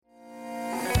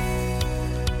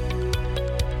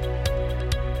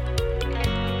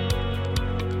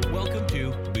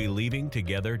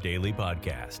Together Daily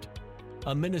Podcast,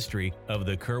 a ministry of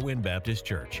the Kerwin Baptist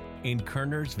Church in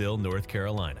Kernersville, North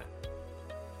Carolina.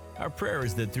 Our prayer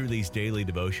is that through these daily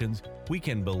devotions, we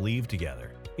can believe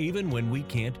together, even when we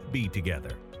can't be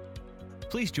together.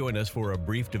 Please join us for a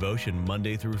brief devotion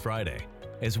Monday through Friday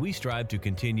as we strive to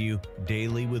continue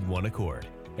daily with one accord,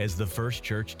 as the first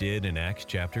church did in Acts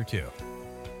chapter 2.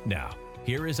 Now,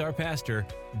 here is our pastor,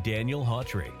 Daniel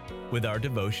Hawtrey, with our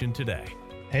devotion today.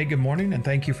 Hey, good morning, and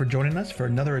thank you for joining us for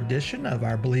another edition of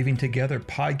our Believing Together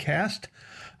podcast,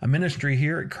 a ministry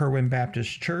here at Kerwin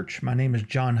Baptist Church. My name is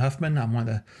John Huffman. I'm one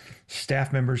of the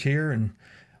staff members here, and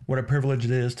what a privilege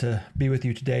it is to be with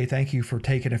you today. Thank you for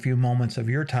taking a few moments of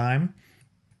your time.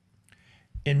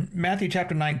 In Matthew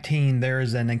chapter 19, there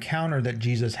is an encounter that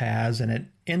Jesus has, and it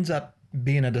ends up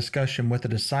being a discussion with the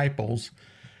disciples.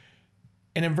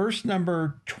 And in verse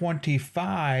number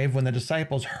 25, when the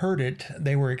disciples heard it,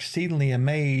 they were exceedingly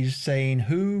amazed, saying,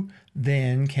 "Who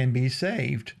then can be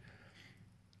saved?"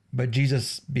 But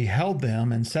Jesus beheld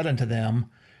them and said unto them,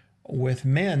 "With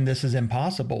men this is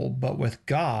impossible, but with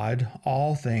God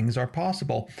all things are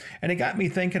possible." And it got me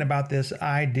thinking about this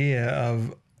idea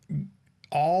of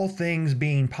all things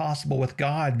being possible with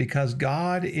God, because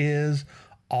God is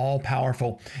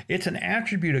all-powerful. It's an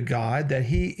attribute of God that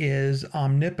He is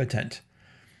omnipotent.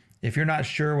 If you're not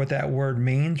sure what that word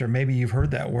means, or maybe you've heard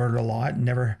that word a lot and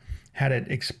never had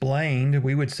it explained,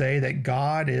 we would say that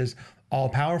God is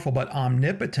all-powerful, but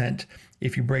omnipotent,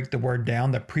 if you break the word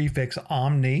down, the prefix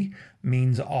omni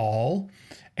means all,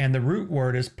 and the root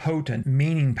word is potent,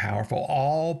 meaning powerful,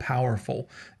 all-powerful.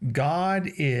 God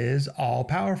is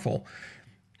all-powerful.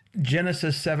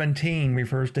 Genesis 17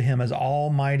 refers to Him as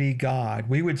Almighty God.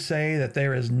 We would say that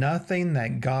there is nothing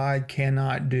that God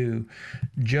cannot do.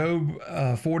 Job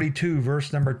 42,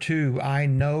 verse number 2, "I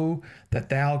know that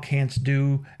thou canst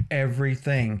do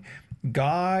everything."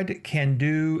 God can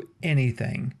do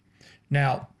anything.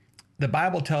 Now, the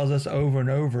Bible tells us over and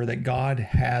over that God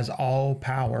has all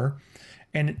power.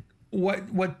 And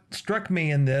what struck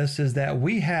me in this is that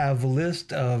we have a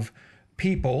list of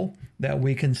people that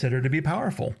we consider to be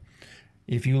powerful.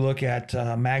 If you look at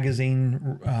a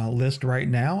magazine list right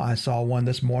now, I saw one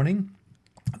this morning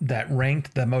that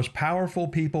ranked the most powerful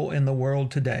people in the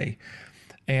world today.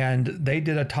 And they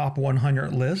did a top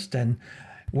 100 list. And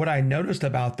what I noticed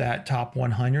about that top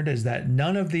 100 is that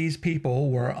none of these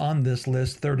people were on this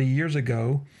list 30 years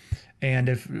ago. And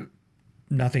if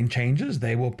nothing changes,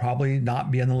 they will probably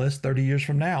not be on the list 30 years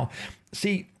from now.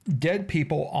 See, dead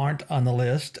people aren't on the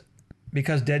list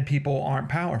because dead people aren't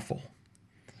powerful.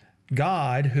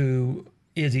 God, who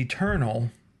is eternal,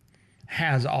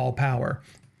 has all power.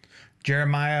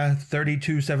 Jeremiah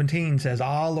 32:17 says,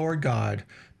 "Ah, Lord God,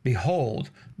 behold,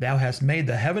 thou hast made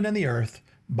the heaven and the earth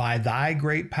by thy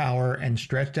great power and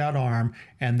stretched out arm,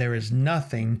 and there is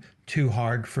nothing too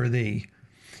hard for thee."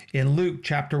 In Luke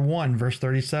chapter 1, verse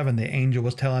 37, the angel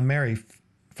was telling Mary,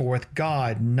 "For with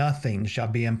God nothing shall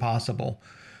be impossible."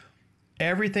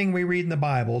 Everything we read in the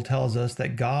Bible tells us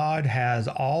that God has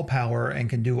all power and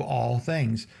can do all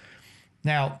things.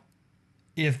 Now,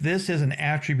 if this is an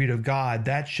attribute of God,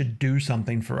 that should do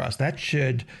something for us. That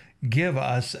should give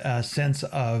us a sense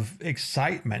of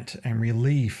excitement and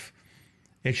relief.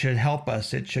 It should help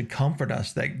us. It should comfort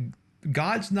us that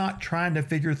God's not trying to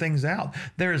figure things out.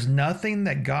 There is nothing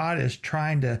that God is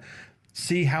trying to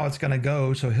see how it's going to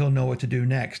go so He'll know what to do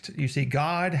next. You see,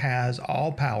 God has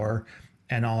all power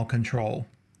and all control.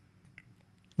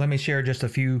 Let me share just a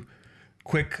few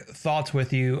quick thoughts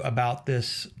with you about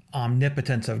this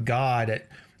omnipotence of God.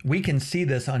 We can see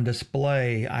this on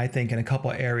display, I think, in a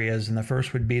couple of areas, and the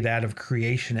first would be that of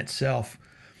creation itself.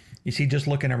 You see, just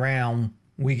looking around,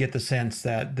 we get the sense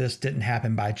that this didn't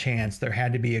happen by chance. There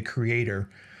had to be a creator.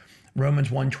 Romans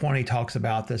 1:20 talks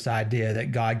about this idea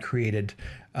that God created.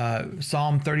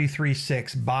 Psalm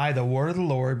 33:6, "By the word of the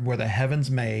Lord were the heavens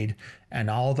made, and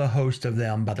all the host of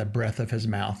them by the breath of His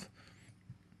mouth."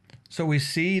 So we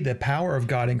see the power of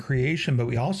God in creation, but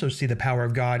we also see the power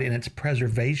of God in its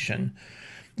preservation.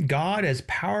 God is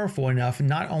powerful enough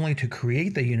not only to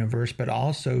create the universe, but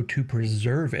also to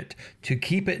preserve it, to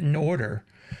keep it in order.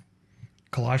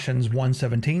 Colossians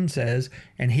 1:17 says,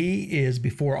 "And He is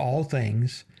before all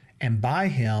things, and by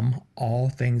Him all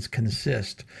things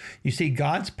consist." You see,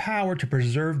 God's power to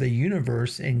preserve the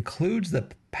universe includes the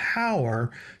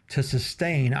power to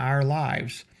sustain our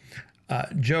lives.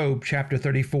 Job chapter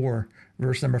 34,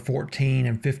 verse number 14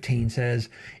 and 15 says,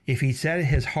 "If He set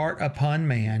His heart upon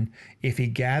man, if He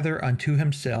gather unto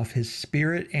Himself His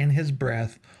spirit and His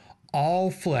breath,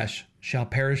 all flesh shall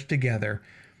perish together,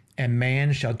 and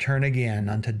man shall turn again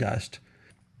unto dust."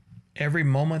 Every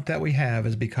moment that we have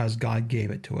is because God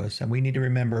gave it to us. And we need to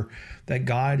remember that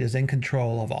God is in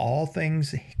control of all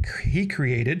things He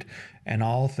created and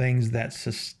all things that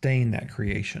sustain that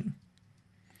creation.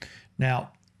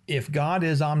 Now, if God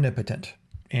is omnipotent,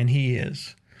 and He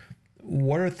is,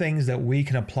 what are things that we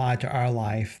can apply to our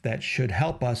life that should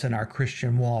help us in our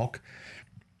Christian walk?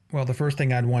 Well, the first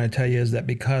thing I'd want to tell you is that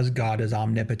because God is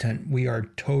omnipotent, we are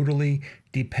totally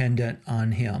dependent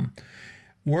on Him.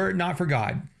 Were it not for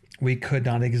God, we could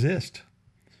not exist.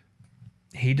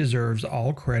 He deserves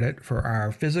all credit for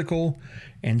our physical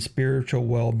and spiritual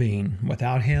well-being.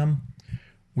 Without Him,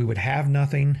 we would have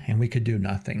nothing and we could do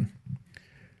nothing.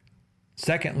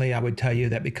 Secondly, I would tell you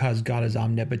that because God is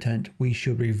omnipotent, we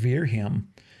should revere Him.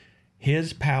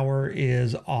 His power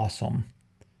is awesome.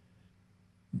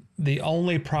 The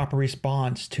only proper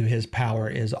response to His power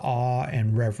is awe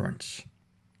and reverence.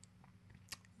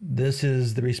 This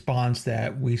is the response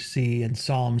that we see in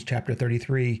Psalms chapter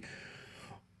 33.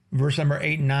 Verse number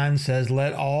 8 and 9 says,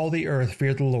 "Let all the earth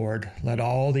fear the Lord. Let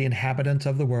all the inhabitants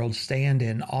of the world stand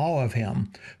in awe of Him.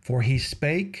 For He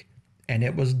spake, and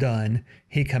it was done.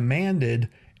 He commanded,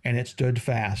 and it stood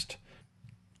fast."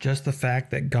 Just the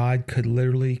fact that God could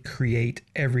literally create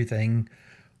everything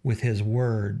with His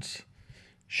words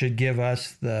should give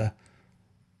us the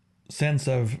sense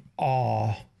of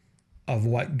awe of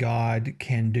what God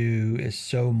can do is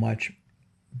so much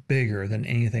bigger than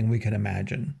anything we can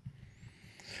imagine.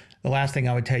 The last thing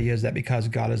I would tell you is that because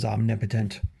God is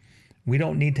omnipotent, we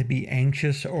don't need to be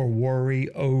anxious or worry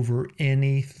over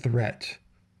any threat.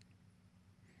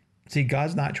 See,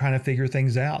 God's not trying to figure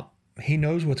things out. He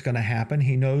knows what's going to happen.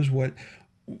 He knows what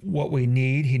we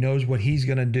need. He knows what He's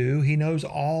going to do. He knows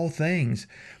all things.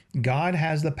 God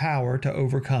has the power to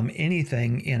overcome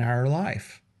anything in our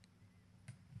life.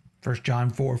 1 John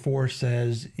 4:4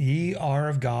 says, "Ye are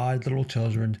of God, little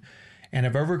children, and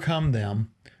have overcome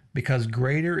them, because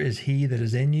greater is He that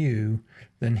is in you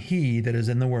than he that is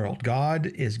in the world." God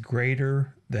is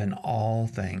greater than all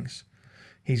things.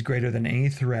 He's greater than any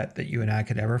threat that you and I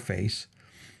could ever face.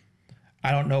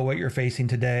 I don't know what you're facing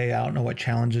today. I don't know what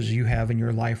challenges you have in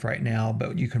your life right now,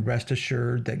 but you can rest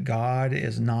assured that God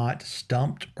is not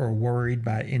stumped or worried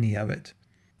by any of it.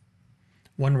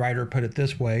 One writer put it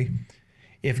this way: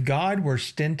 "If God were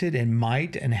stinted in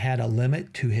might and had a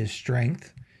limit to His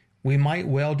strength, we might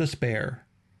well despair.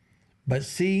 But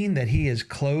seeing that He is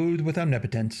clothed with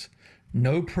omnipotence,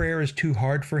 no prayer is too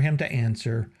hard for Him to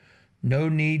answer, no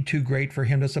need too great for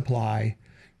Him to supply,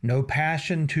 no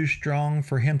passion too strong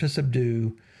for Him to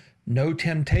subdue, no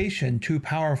temptation too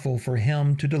powerful for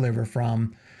Him to deliver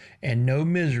from, and no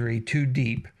misery too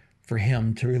deep for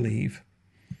Him to relieve."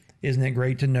 Isn't it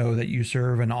great to know that you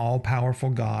serve an all-powerful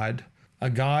God, a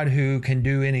God who can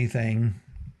do anything,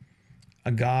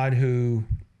 a God who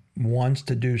wants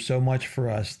to do so much for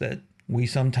us that we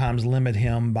sometimes limit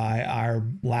Him by our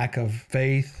lack of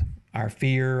faith, our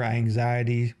fear, our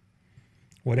anxiety,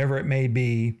 whatever it may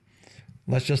be.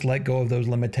 Let's just let go of those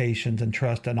limitations and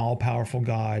trust an all-powerful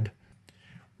God.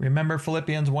 Remember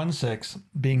Philippians 1:6,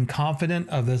 "Being confident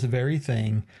of this very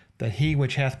thing, that He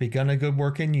which hath begun a good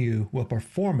work in you will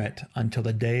perform it until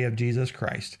the day of Jesus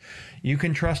Christ." You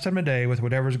can trust Him today with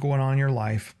whatever's going on in your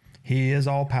life. He is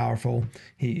all-powerful.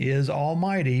 He is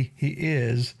almighty. He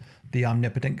is the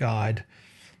omnipotent God.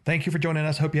 Thank you for joining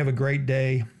us. Hope you have a great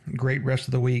day, great rest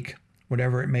of the week,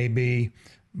 whatever it may be.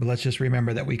 But let's just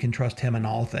remember that we can trust Him in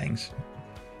all things.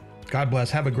 God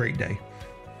bless. Have a great day.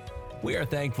 We are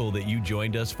thankful that you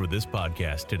joined us for this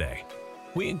podcast today.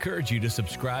 We encourage you to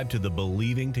subscribe to the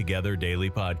Believing Together Daily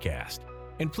Podcast.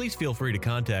 And please feel free to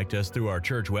contact us through our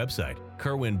church website,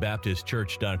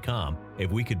 kerwinbaptistchurch.com,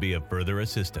 if we could be of further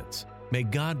assistance. May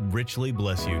God richly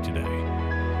bless you today.